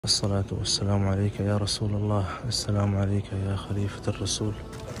الصلاة والسلام عليك يا رسول الله السلام عليك يا خليفة الرسول.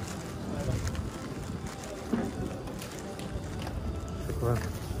 شکرا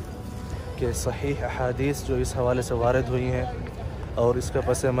کہ صحیح احادیث جو اس حوالے سے وارد ہوئی ہیں اور اس کا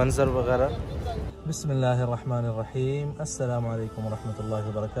پس منظر وغیرہ. بسم اللہ الرحمن الرحیم. السلام علیکم ورحمۃ اللہ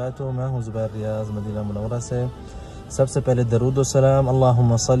وبرکاتہ. میں ہوں زبیر ریاض مدینہ منورہ سے. سب سے پہلے درود و سلام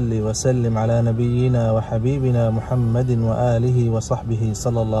اللہم صلی وسلم علی نبینا و حبیبنا محمد و آلہ و صحبہ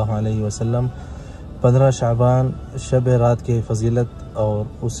صلی اللہ علیہ وسلم. 15 شعبان شب رات کی فضیلت اور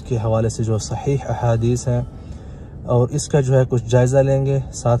اس کے حوالے سے جو صحیح احادیث ہیں اور اس کا جو ہے کچھ جائزہ لیں گے.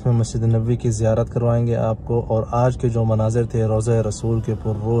 ساتھ میں مسجد نبوی کی زیارت کروائیں گے آپ کو. اور آج کے جو مناظر تھے روضہ رسول کے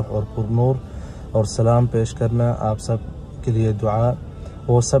پر روح اور پر نور اور سلام پیش کرنا آپ سب کے لیے دعا،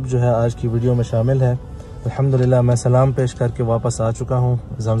 وہ سب جو ہے آج کی ویڈیو میں شامل ہے. الحمدللہ میں سلام پیش کر کے واپس آ چکا ہوں.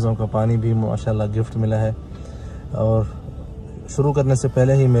 زمزم کا پانی بھی ماشاءاللہ گفٹ ملا ہے. اور شروع کرنے سے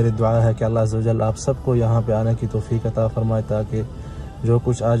پہلے ہی میری دعا ہے کہ اللہ عز و جل آپ سب کو یہاں پہ آنے کی توفیق عطا فرمائے، تاکہ جو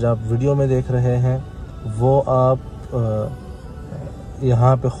کچھ آج آپ ویڈیو میں دیکھ رہے ہیں وہ آپ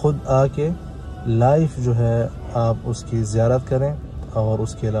یہاں پہ خود آ کے لائف جو ہے آپ اس کی زیارت کریں. اور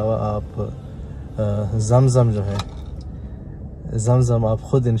اس کے علاوہ آپ زمزم جو ہے زمزم آپ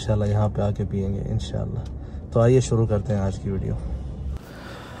خود انشاءاللہ یہاں پہ آ کے پیئیں گے انشاءاللہ. تو آئیے شروع کرتے ہیں آج کی ویڈیو.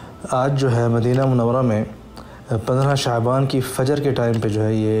 آج جو ہے مدینہ منورہ میں 15 شعبان کی فجر کے ٹائم پہ جو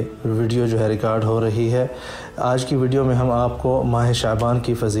ہے یہ ویڈیو جو ہے ریکارڈ ہو رہی ہے. آج کی ویڈیو میں ہم آپ کو ماہ شعبان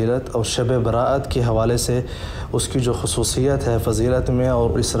کی فضیلت اور شب براعت کے حوالے سے اس کی جو خصوصیت ہے فضیلت میں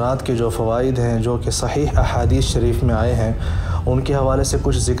اور اس رات کے جو فوائد ہیں جو کہ صحیح احادیث شریف میں آئے ہیں ان کے حوالے سے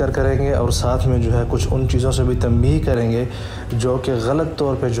کچھ ذکر کریں گے. اور ساتھ میں جو ہے کچھ ان چیزوں سے بھی تنبیہ کریں گے جو کہ غلط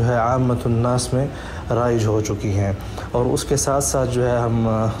طور پہ جو ہے عامۃ الناس میں رائج ہو چکی ہیں. اور اس کے ساتھ ساتھ جو ہے ہم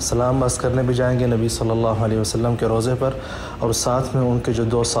سلام عرض کرنے بھی جائیں گے نبی صلی اللہ علیہ وسلم کے روضے پر. اور ساتھ میں ان کے جو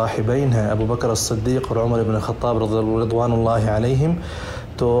 2 صاحبین ہیں ابو بکر الصدیق اور عمر بن خطاب رضوان اللہ علیہم.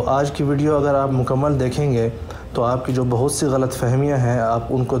 تو آج کی ویڈیو اگر آپ مکمل دیکھیں گے تو آپ کی جو بہت سی غلط فہمیاں ہیں آپ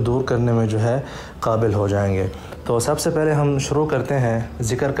ان کو دور کرنے میں جو ہے قابل ہو جائیں گے. تو سب سے پہلے ہم شروع کرتے ہیں،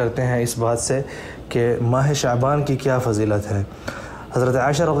 ذکر کرتے ہیں اس بات سے کہ ماہ شعبان کی کیا فضیلت ہے. حضرت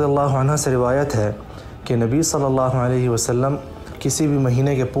عائشہ رضی اللہ عنہ سے روایت ہے کہ نبی صلی اللہ علیہ وسلم کسی بھی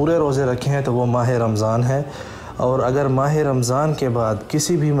مہینے کے پورے روزے رکھے ہیں تو وہ ماہ رمضان ہے. اور اگر ماہ رمضان کے بعد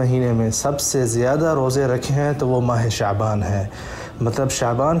کسی بھی مہینے میں سب سے زیادہ روزے رکھے ہیں تو وہ ماہ شعبان ہے. مطلب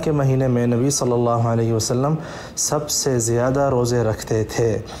شعبان کے مہینے میں نبی صلی اللہ علیہ وسلم سب سے زیادہ روزے رکھتے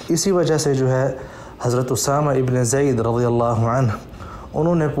تھے. اسی وجہ سے جو ہے حضرت اسامہ ابن زید رضی اللہ عنہ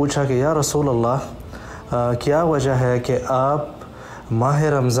انہوں نے پوچھا کہ یا رسول اللہ کیا وجہ ہے کہ آپ ماہ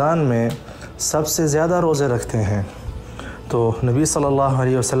رمضان میں سب سے زیادہ روزے رکھتے ہیں؟ تو نبی صلی اللہ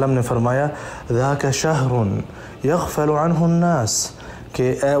علیہ وسلم نے فرمایا ذاک شہر یغفل عنہ الناس،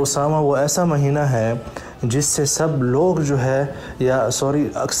 کہ اے اسامہ وہ ایسا مہینہ ہے جس سے سب لوگ جو ہے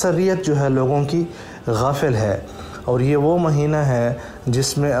اکثریت جو ہے لوگوں کی غافل ہے. اور یہ وہ مہینہ ہے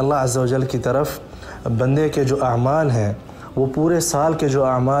جس میں اللہ عز و جل کی طرف بندے کے جو اعمال ہیں وہ پورے سال کے جو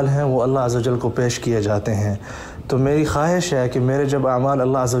اعمال ہیں وہ اللہ عز و جل کو پیش کیے جاتے ہیں. تو میری خواہش ہے کہ میرے جب اعمال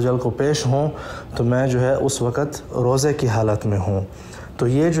اللہ عز و جل کو پیش ہوں تو میں جو ہے اس وقت روزے کی حالت میں ہوں. تو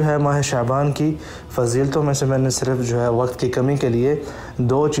یہ جو ہے ماہ شعبان کی فضیلتوں میں سے میں نے صرف جو ہے وقت کی کمی کے لیے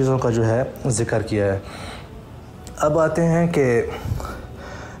 2 چیزوں کا جو ہے ذکر کیا ہے. اب آتے ہیں کہ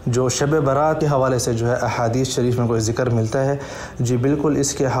جو شب برات کے حوالے سے جو ہے احادیث شریف میں کوئی ذکر ملتا ہے. جی بالکل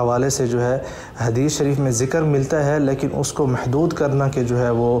اس کے حوالے سے جو ہے حدیث شریف میں ذکر ملتا ہے، لیکن اس کو محدود کرنا کہ جو ہے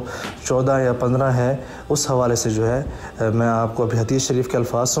وہ 14 یا 15 ہے، اس حوالے سے جو ہے میں آپ کو ابھی حدیث شریف کے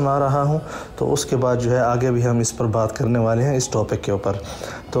الفاظ سنا رہا ہوں. تو اس کے بعد جو ہے آگے بھی ہم اس پر بات کرنے والے ہیں اس ٹاپک کے اوپر.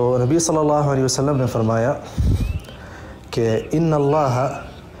 تو نبی صلی اللہ علیہ وسلم نے فرمایا کہ ان اللہ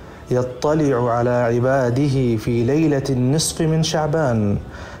يطلع على عباده في ليلة النصف من شعبان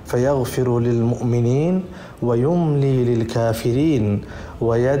فيغفر للمؤمنين ويملي للكافرين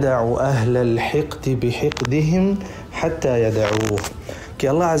ويدع أهل الحقد بحقدهم حتى يدعوه. کہ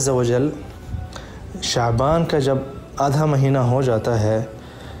اللہ عز و جل شعبان کا جب آدھا مہینہ ہو جاتا ہے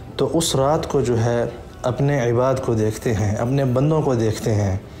تو اس رات کو جو ہے اپنے عباد کو دیکھتے ہیں، اپنے بندوں کو دیکھتے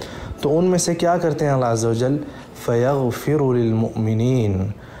ہیں. تو ان میں سے کیا کرتے ہیں اللہ عز و جل فيغفر للمؤمنين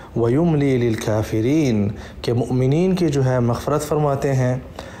وَيُمْلِي لِلْكَافِرِينَ، کہ مؤمنین کی جو ہے مغفرت فرماتے ہیں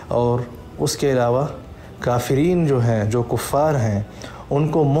اور اس کے علاوہ کافرین جو ہیں جو کفار ہیں ان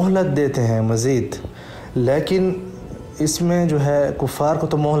کو مہلت دیتے ہیں مزید. لیکن اس میں جو ہے کفار کو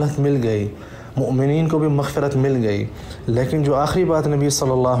تو مہلت مل گئی، मुमिनीन को भी मग़फ़िरत मिल गई। लेकिन जो आखिरी बात नबी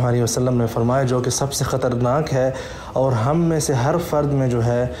सल्लल्लाहु अलैहि वसल्लम ने फरमाया, जो कि सबसे ख़तरनाक है और हम में से हर फ़र्द में जो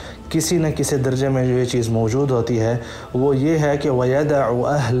है किसी न किसी दर्जे में जो ये चीज़ मौजूद होती है, वो ये है कि वयदअ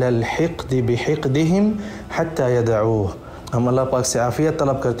अहलल हिक़्द बिहिक़्दिहिम हत्ता यदअूह। हम अल्लाह पाक से आफ़ियत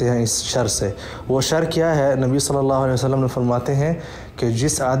तलब करते हैं इस शर से। वो शर क्या है? नबी सल्लल्लाहु अलैहि वसल्लम ने फरमाते हैं कि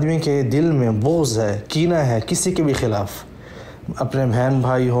जिस आदमी के दिल में बोझ है, कीना है किसी के भी ख़िलाफ़, अपने बहन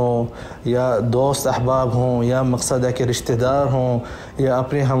भाई हों या दोस्त अहबाब हों या मकसद है कि रिश्तेदार हों या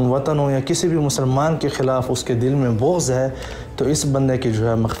अपने हम वतन हों या किसी भी मुसलमान के ख़िलाफ़ उसके दिल में बोझ है, तो इस बंदे की जो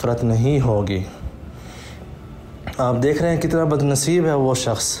है मग़फ़िरत नहीं होगी। आप देख रहे हैं कितना बदनसीब है वो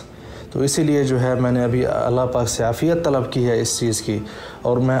शख्स। तो इसीलिए जो है मैंने अभी अल्लाह पाक से आफ़ियत तलब की है इस चीज़ की,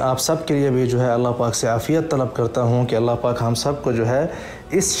 और मैं आप सब के लिए भी जो है अल्लाह पाक से आफ़ियत तलब करता हूँ कि अल्लाह पाक हम सब को जो है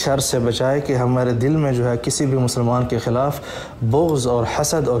इस शर से बचाए कि हमारे दिल में जो है किसी भी मुसलमान के ख़िलाफ़ बुग़्ज़ और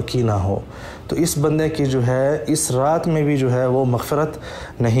हसद और कीना हो। तो इस बंदे की जो है इस रात में भी जो है वो मग़फ़िरत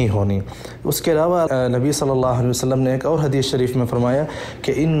नहीं होनी। उसके अलावा नबी सल्लल्लाहु अलैहि वसल्लम ने एक और हदीस शरीफ में फ़रमाया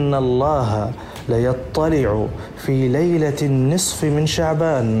कि इन्नल्लाह लयत्तलिउ फ़ी लैलतिन निस्फ़ि मिन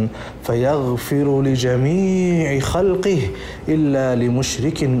शअबान फ़यग़फ़िरु लिजमीइ ख़ल्क़िहि इल्ला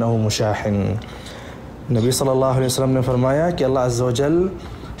लिमुशरिकिन औ मुशाहिन। नबी सल्लल्लाहु अलैहि वसल्लम ने फरमाया कि अल्लाह अज़्ज़ व जल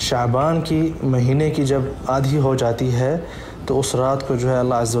शाबान की महीने की जब आधी हो जाती है तो उस रात को जो है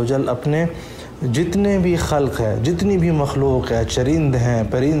अल्लाह अज़्ज़ व जल अपने जितने भी खल्क़ है, जितनी भी मखलूक़ है, चरिंद हैं,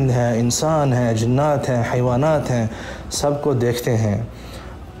 परिंद हैं, इंसान हैं, जिन्नात हैं, हैवानात हैं, सब को देखते हैं।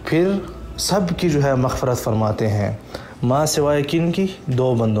 फिर सब की जो है मग़फ़िरत फरमाते हैं, माँ सिवाय किन की?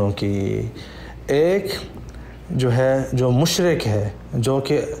 दो बंदों की। एक जो है जो मुशरिक है, जो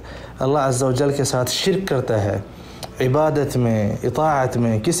कि अल्लाह अज़्ज़ व जल के साथ शिर्क करता है, इबादत में, इताअत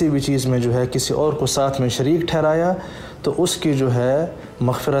में, किसी भी चीज़ में जो है किसी और को साथ में शरीक ठहराया, तो उसकी जो है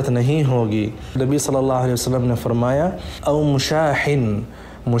मग़फ़िरत नहीं होगी। नबी सल्लल्लाहु अलैहि वसल्लम ने फरमाया औ मुशाहिन।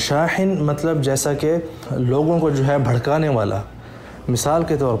 मुशाहिन मतलब जैसा कि लोगों को जो है भड़काने वाला। मिसाल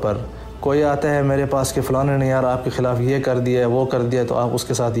के तौर पर कोई आता है मेरे पास कि फ़लाने ने यार आपके ख़िलाफ़ ये कर दिया है, वो कर दिया, तो आप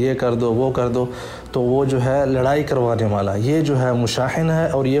उसके साथ ये कर दो, वो कर दो, तो वो जो है लड़ाई करवाने वाला, ये जो है मुशाहिन है।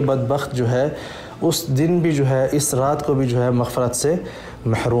 और ये बदबख्त जो है उस दिन भी जो है इस रात को भी जो है मग़फ़िरत से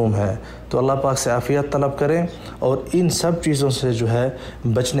महरूम है। तो अल्लाह पाक से आफ़ियत तलब करें और इन सब चीज़ों से जो है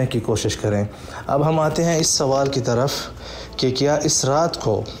बचने की कोशिश करें। अब हम आते हैं इस सवाल की तरफ कि क्या इस रात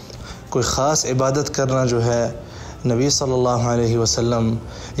को कोई ख़ास इबादत करना जो है नबी सल्लल्लाहु अलैहि वसल्लम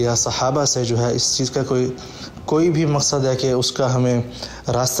या सहाबा से जो है इस चीज़ का कोई भी मकसद है कि उसका हमें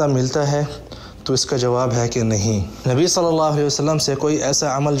रास्ता मिलता है? तो इसका जवाब है कि नहीं। नबी सल्लल्लाहु अलैहि वसल्लम से कोई ऐसा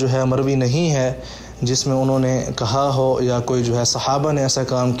अमल जो है मरवी नहीं है जिसमें उन्होंने कहा हो या कोई जो है सहाबा ने ऐसा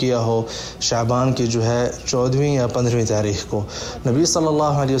काम किया हो शाबान की जो है 14वीं या 15वीं तारीख़ को। नबी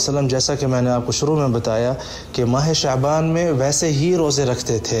सल्लल्लाहु अलैहि वसल्लम जैसा कि मैंने आपको शुरू में बताया कि माह शाबान में वैसे ही रोज़े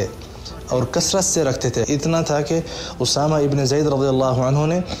रखते थे और कसरत से रखते थे। इतना था कि उसामा इब्न ज़ैद रज़ियल्लाहु अन्हु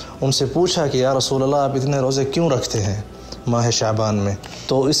ने उनसे पूछा कि या रसूल अल्लाह आप इतने रोज़े क्यों रखते हैं माह शाबान में?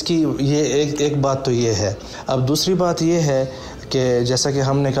 तो इसकी ये एक बात तो ये है। अब दूसरी बात ये है कि जैसा कि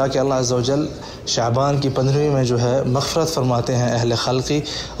हमने कहा कि अल्लाह अज़्ज़ व जल शाबान की 15वीं में जो है मग़फ़िरत फरमाते हैं अहले खल्क़ी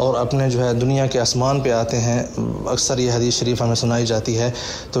और अपने जो है दुनिया के आसमान पे आते हैं। अक्सर ये हदीस शरीफ हमें सुनाई जाती है।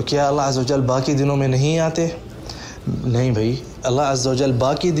 तो क्या अल्लाह अज़्ज़ व जल बाकी दिनों में नहीं आते? नहीं भाई, अल्लाह अज़्ज़ व जल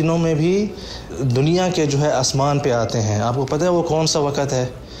बाकी दिनों में भी दुनिया के जो है आसमान पे आते हैं। आपको पता है वो कौन सा वक़्त है?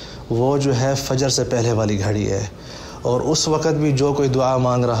 वो जो है फ़जर से पहले वाली घड़ी है। और उस वक़्त भी जो कोई दुआ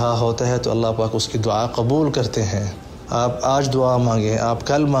मांग रहा होता है तो अल्लाह पाक उसकी दुआ कबूल करते हैं। आप आज दुआ मांगें, आप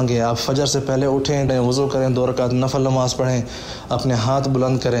कल मांगें, आप फ़जर से पहले उठें, वज़ू करें, 2 रकात नफल नमाज़ पढ़ें, अपने हाथ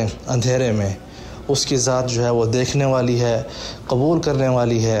बुलंद करें अंधेरे में, उसकी ज़ात जो है वो देखने वाली है, कबूल करने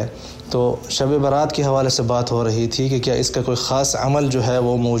वाली है। तो शब बरात के हवाले से बात हो रही थी कि क्या इसका कोई ख़ास अमल जो है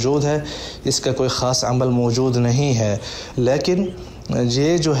वो मौजूद है? इसका कोई ख़ास अमल मौजूद नहीं है। लेकिन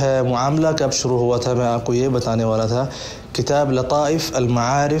ये जो है मामला कब शुरू हुआ था मैं आपको ये बताने वाला था। किताब लताइफ़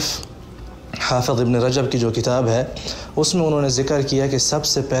अल-मआरिफ़ हाफ़िज़ इब्न रजब की जो किताब है उसमें उन्होंने ज़िक्र किया कि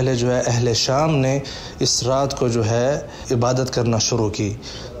सबसे पहले जो है अहले शाम ने इस रात को जो है इबादत करना शुरू की।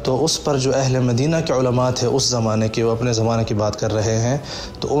 तो उस पर जो अहले मदीना के उलमा थे उस ज़माने के, वो अपने ज़माने की बात कर रहे हैं,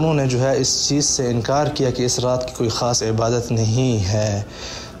 तो उन्होंने जो है इस चीज़ से इनकार किया कि इस रात की कोई ख़ास इबादत नहीं है।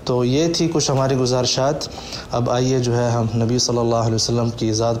 तो ये थी कुछ हमारी गुज़ारिशात। अब आइए जो है हम नबी सल्लल्लाहु अलैहि वसल्लम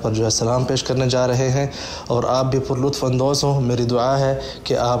की ज़ात पर जो है सलाम पेश करने जा रहे हैं और आप भी पुरलुत्फ़ अंदोज़ हों। मेरी दुआ है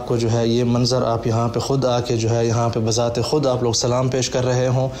कि आपको जो है ये मंज़र आप यहाँ पे ख़ुद आके जो है यहाँ पे बज़ाते ख़ुद आप लोग सलाम पेश कर रहे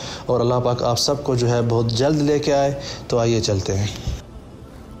हों और अल्लाह पाक आप सबको जो है बहुत जल्द लेके आए। तो आइए चलते हैं।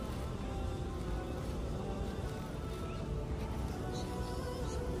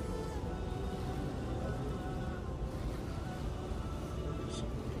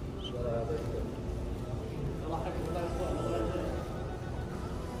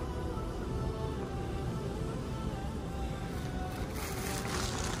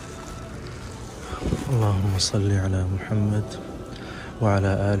 اللهم صل على محمد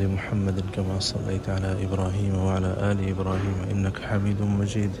وعلى آل محمد كما صليت على إبراهيم وعلى آل إبراهيم إنك حميد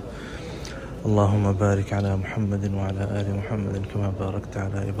مجيد. اللهم بارك على محمد وعلى آل محمد كما باركت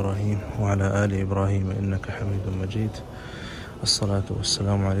على إبراهيم وعلى آل إبراهيم إنك حميد مجيد. الصلاة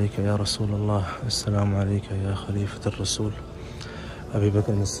والسلام عليك يا رسول الله. السلام عليك يا خليفة الرسول أبي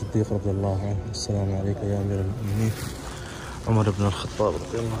بكر الصديق رضي الله عنه. السلام عليك يا أمير المؤمنين عمر بن الخطاب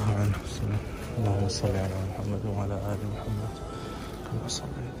رضي الله عنه. اللهم صل على محمد وعلى آل محمد كما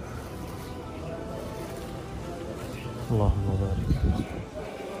صليت. اللهم بارك على محمد.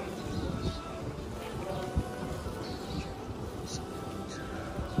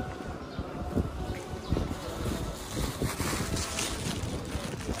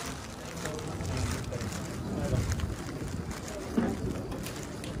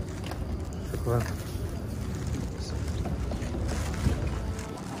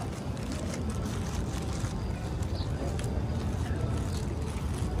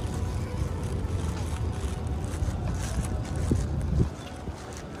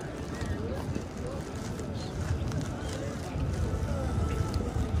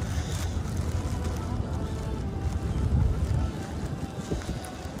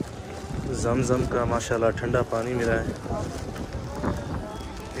 زمزم کا ماشاءاللہ ٹھنڈا پانی ملا ہے.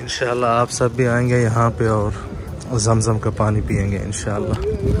 انشاءاللہ آپ سب بھی آئیں گے یہاں پہ اور زمزم کا پانی پئیں گے انشاءاللہ.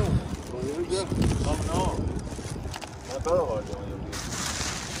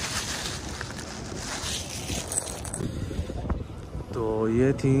 تو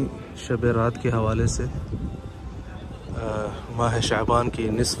یہ تھی شب رات کے حوالے سے ماہ شعبان کی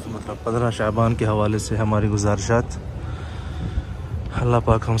نصف مطلب 15 شعبان کے حوالے سے ہماری گزارشات. اللہ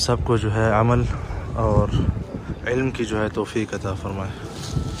پاک ہم سب کو جو ہے عمل اور علم کی جو ہے توفیق عطا فرمائے.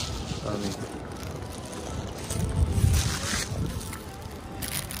 آمین.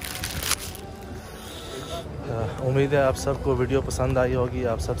 امید ہے آپ سب کو ویڈیو پسند آئی ہوگی.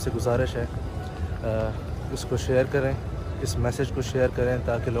 آپ سب سے گزارش ہے اس کو شیئر کریں, اس میسیج کو شیئر کریں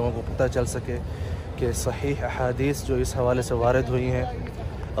تاکہ لوگوں کو پتہ چل سکے کہ صحیح احادیث جو اس حوالے سے وارد ہوئی ہیں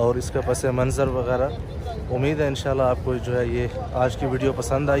اور اس کا پس منظر وغیرہ. امید ہے انشاءاللہ آپ کو جو ہے یہ آج کی ویڈیو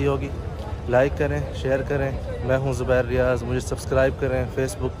پسند آئی ہوگی. لائک کریں, شیئر کریں. میں ہوں زبیر ریاض. مجھے سبسکرائب کریں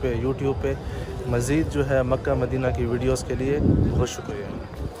فیس بک پہ, یوٹیوب پہ. مزید جو ہے مکہ مدینہ کی ویڈیوز کے لیے بہت شکریہ.